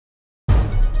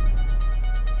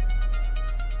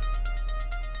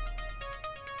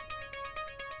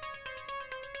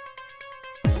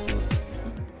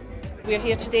We're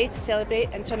here today to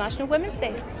celebrate International Women's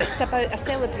Day. It's about a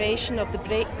celebration of the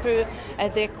breakthrough,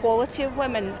 the equality of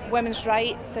women, women's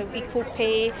rights, equal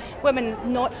pay, women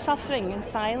not suffering in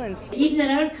silence. Even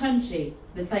in our country,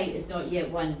 the fight is not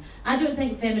yet won. I don't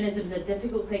think feminism is a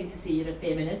difficult thing to say you're a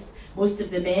feminist. Most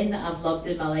of the men that I've loved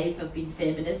in my life have been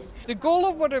feminists. The goal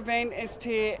of our event is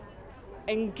to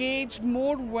engage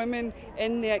more women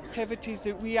in the activities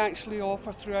that we actually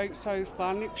offer throughout South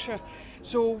Lanarkshire.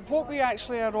 So what we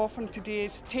actually are offering today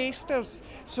is tasters,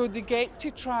 so they get to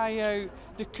try out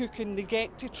the cooking, they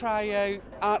get to try out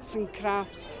arts and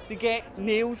crafts, they get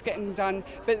nails getting done,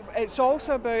 but it's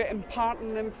also about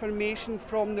imparting information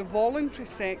from the voluntary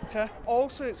sector.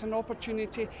 Also, it's an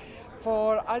opportunity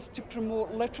for us to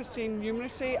promote literacy and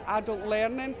numeracy, adult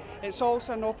learning. It's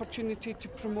also an opportunity to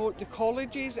promote the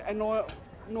colleges and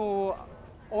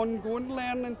ongoing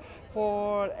learning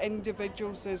for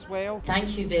individuals as well.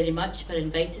 Thank you very much for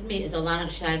inviting me as a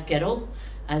Lanarkshire girl,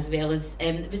 as well as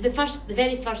it was the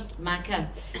very first Makar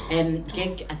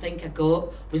gig I think I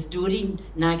got was Doreen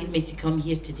nagging me to come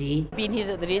here today. Being here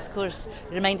at the racecourse,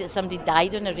 reminded somebody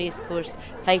died on a racecourse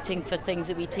fighting for things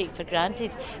that we take for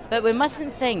granted. But we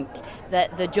mustn't think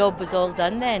that the job was all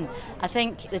done then. I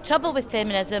think the trouble with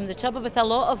feminism, the trouble with a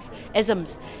lot of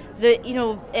isms,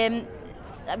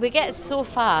 we get so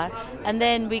far and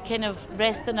then we kind of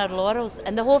rest on our laurels,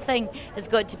 and the whole thing has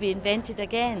got to be invented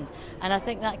again, and I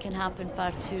think that can happen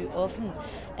far too often.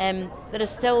 There are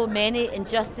still many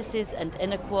injustices and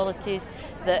inequalities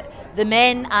that the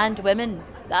men and women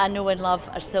that I know and love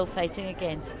are still fighting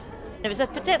against. It was a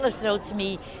particular thrill to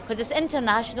me because it's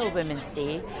International Women's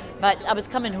Day, but I was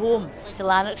coming home to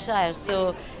Lanarkshire,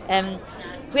 so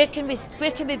where can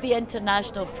we be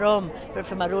international from but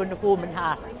from our own home and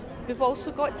hearth? We've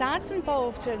also got dads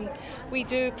involved, and we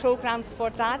do programmes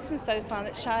for dads in South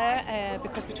Lanarkshire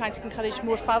because we're trying to encourage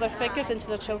more father figures into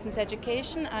their children's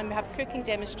education, and we have cooking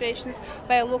demonstrations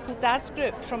by a local dads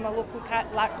group from a local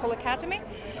Lochhead Academy,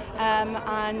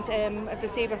 as I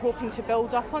say, we're hoping to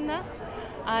build up on that,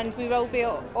 and we will be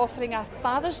offering a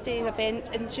Father's Day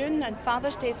event in June and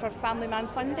Father's Day for Family Man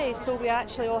Fun Day, so we're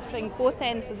actually offering both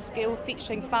ends of the scale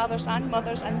featuring fathers and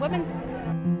mothers and women.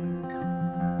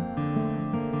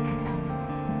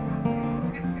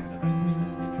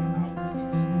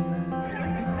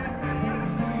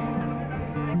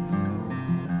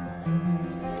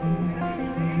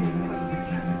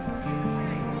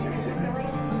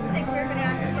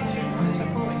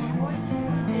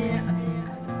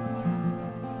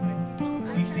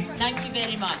 Thank you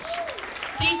very much.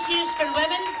 3 cheers for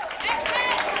women.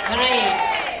 Hooray.